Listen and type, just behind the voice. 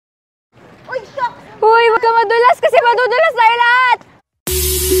Uy, huwag ka madulas kasi madudulas tayo lahat!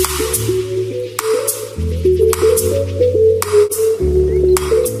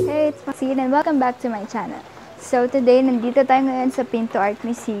 Hey, it's Maxine and welcome back to my channel. So today, nandito tayo ngayon sa Pinto Art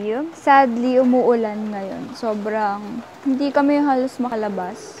Museum. Sadly, umuulan ngayon. Sobrang, hindi kami halos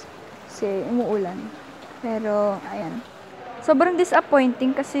makalabas kasi umuulan. Pero, ayan. Sobrang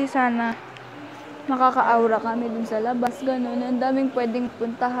disappointing kasi sana makaka-aura kami dun sa labas. Ganun, ang daming pwedeng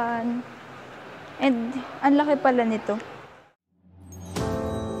puntahan. And, ang laki pala nito.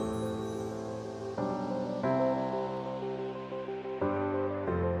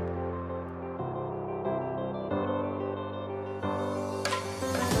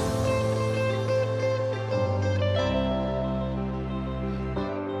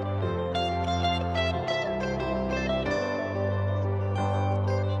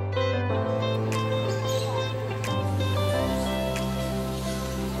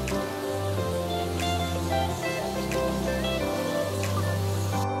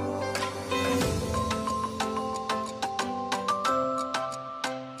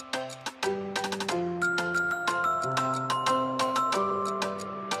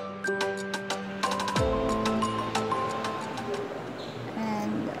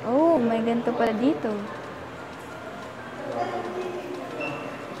 May ganito pala dito.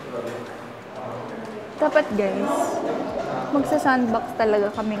 Dapat guys, magsa-sandbox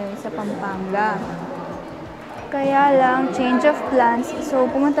talaga kami ngayon sa Pampanga. Kaya lang, change of plans. So,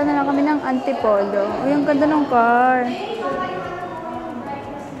 pumunta na lang kami ng Antipolo. Uy, ang ganda ng car.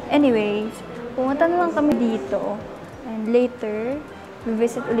 Anyways, pumunta na lang kami dito. And later,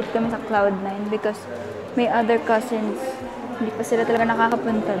 visit ulit kami sa Cloud9 because may other cousins. Hindi pa sila talaga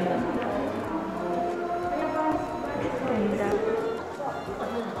nakakapunta doon. Ganda.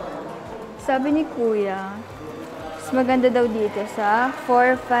 Sabi ni Kuya, mas maganda daw dito sa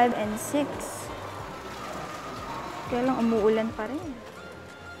 4, 5, and 6. Kaya lang umuulan pa rin.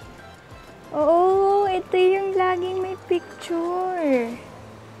 Oo, ito yung laging may picture.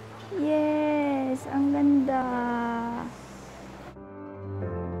 Yes, ang ganda.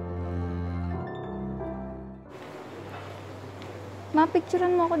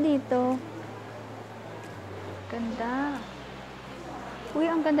 Mapicturean mo ako dito. Ganda.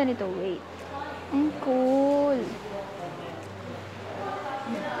 Uy, ang ganda nito. Wait. Ang cool.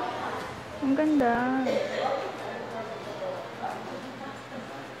 Ang ganda.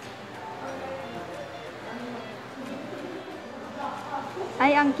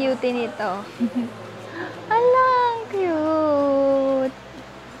 Ay, ang cute nito. Ala, ang cute.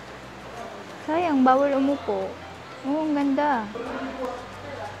 Sayang, bawal umupo. Oo, ang ganda.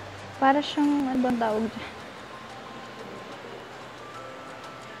 Para siyang, ano bang tawag dyan?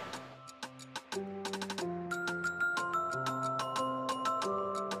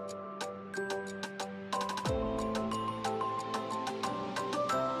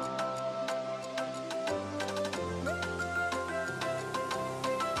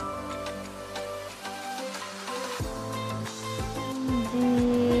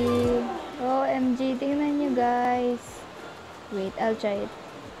 OMG, tingnan nyo guys. Wait, I'll try it.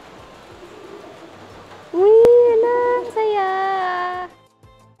 Uy, alam, saya!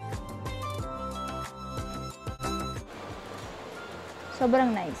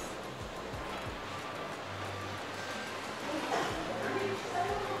 Sobrang nice.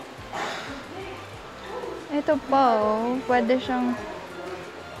 Ito pa, oh. Pwede siyang...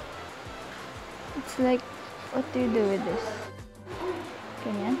 It's like, what do you do with this?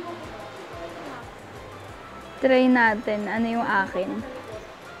 Ganyan. Try natin ano yung akin.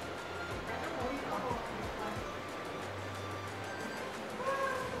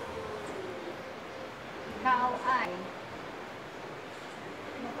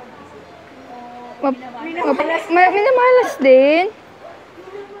 Minamalas din.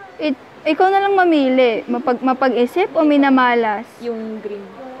 Ikaw na lang mamili. Mapag-isip o minamalas? Yung green.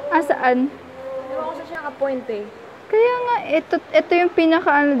 Ah, saan? Di ba kasi siya naka-point eh? Kaya nga, ito yung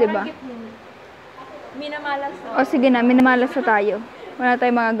pinaka-ano, diba? Minamalas na. O sige na, minamalas na tayo. Wala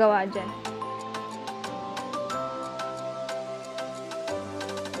tayong magagawa dyan.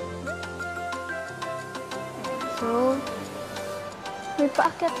 So, may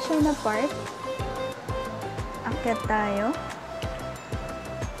paakyat siya na part. Akyat tayo.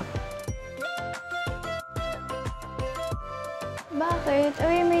 Bakit?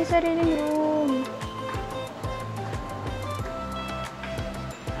 Uy, may sariling room.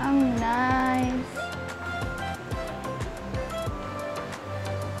 Ang nice.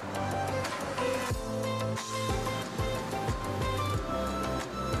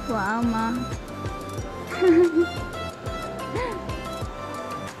 Wow, ma.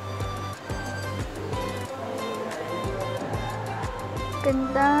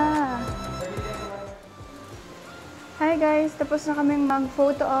 Ganda! Hi guys! Tapos na kaming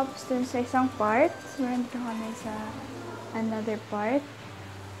mag-photo ops dun sa isang part. So, nandito kami sa another part.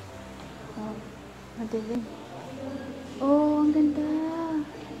 Oh, madilim. Oh, ang ganda!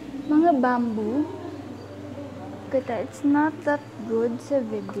 Mga bamboo. Kita, it's not that good sa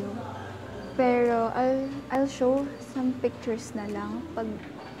video. Pero, I'll show some pictures na lang. Pag,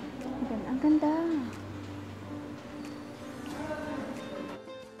 ang ganda.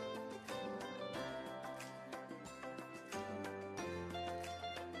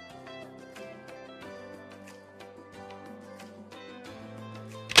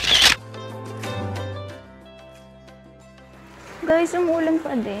 Guys, umuulan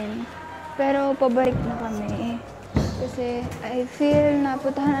pa din. Pero, pabalik na kami. Kasi, I feel na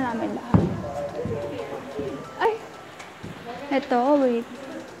puntahan na namin lahat. Ay! Ito, wait.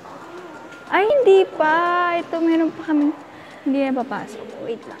 Ay, hindi pa. Ito, meron pa kami. Hindi na papasok.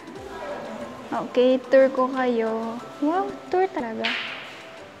 Wait lang. Okay, tour ko kayo. Wow, tour talaga.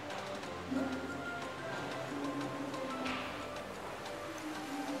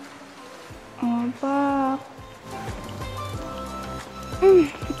 Oh, pak.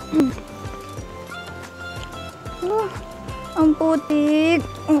 Oh, ang putik.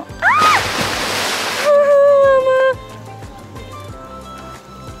 Oh. Ah! Mama!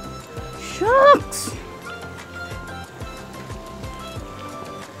 Shucks!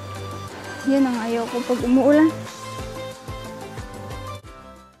 Yan ang ayaw ko pag umuulan.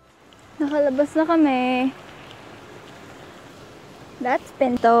 Nakalabas na kami. That's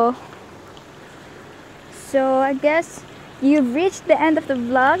Pinto. So, I guess you've reached the end of the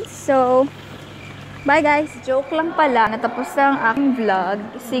vlog. So, bye guys! Joke lang pala, natapos na ang aking vlog.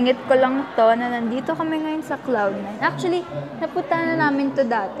 Singit ko lang to na nandito kami ngayon sa Cloud9. Actually, napunta na namin to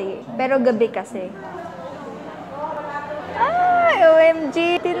dati. Pero gabi kasi. Ay!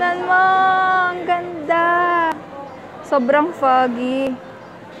 OMG! Tinan mo! Ang ganda! Sobrang foggy.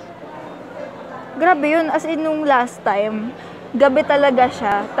 Grabe yun. As in nung last time, gabi talaga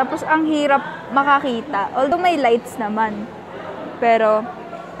siya. Tapos ang hirap makakita. Although may lights naman. Pero,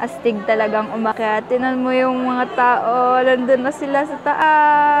 astig talagang umakyat. Tinan mo yung mga tao. Nandun na sila sa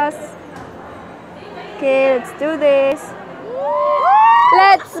taas. Okay, let's do this.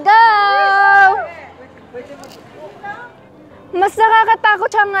 Let's go! Mas nakakatakot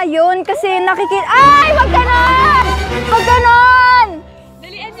siya ngayon kasi nakikita... Ay! Wag ganon! Wag ganon!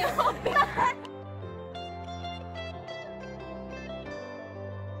 Dalian niyo!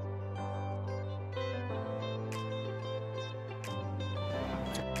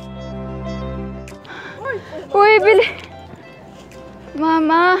 Uy, bili!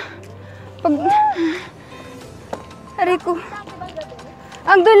 Mama! Pag... Aray ko.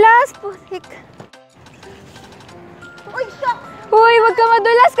 Ang dulas! Putik! Uy, shock! Uy, wag ka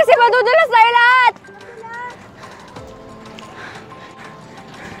madulas kasi madudulas tayo lahat!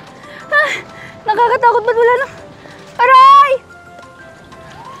 Ah, nakakatakot madula na. Aray!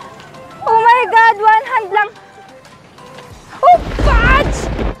 Oh my God! One hand lang. Oh, fudge!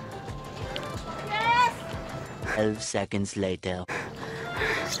 12 seconds later.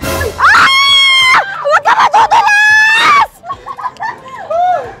 Ah! Huwag ka matutulas!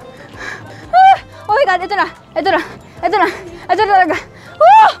 Oh my God, ito na. Ito na. Ito na. Ito na talaga.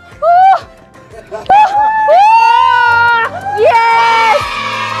 Yes!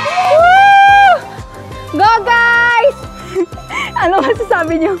 Go, guys! Ano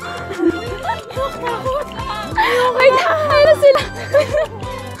masasabi niyo? Wait, ano sila?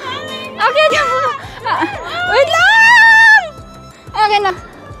 Akit ka mo. Wait lang! Okay na.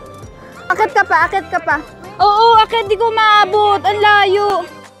 Akit ka pa, akit ka pa. Oo, akit, di ko maabot. Ang layo.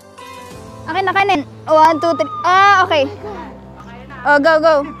 Akin na kanin. 1, 2, 3. Ah, okay. Oh, go,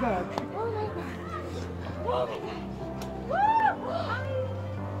 go.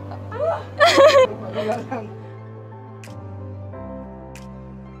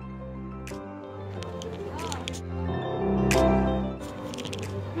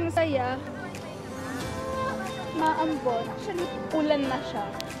 Masaya. Maambon. Actually, ulan na siya.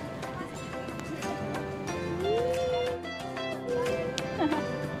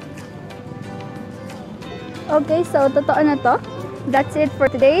 Okay, so totoo na to. That's it for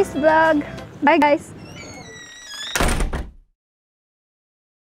today's vlog. Bye guys!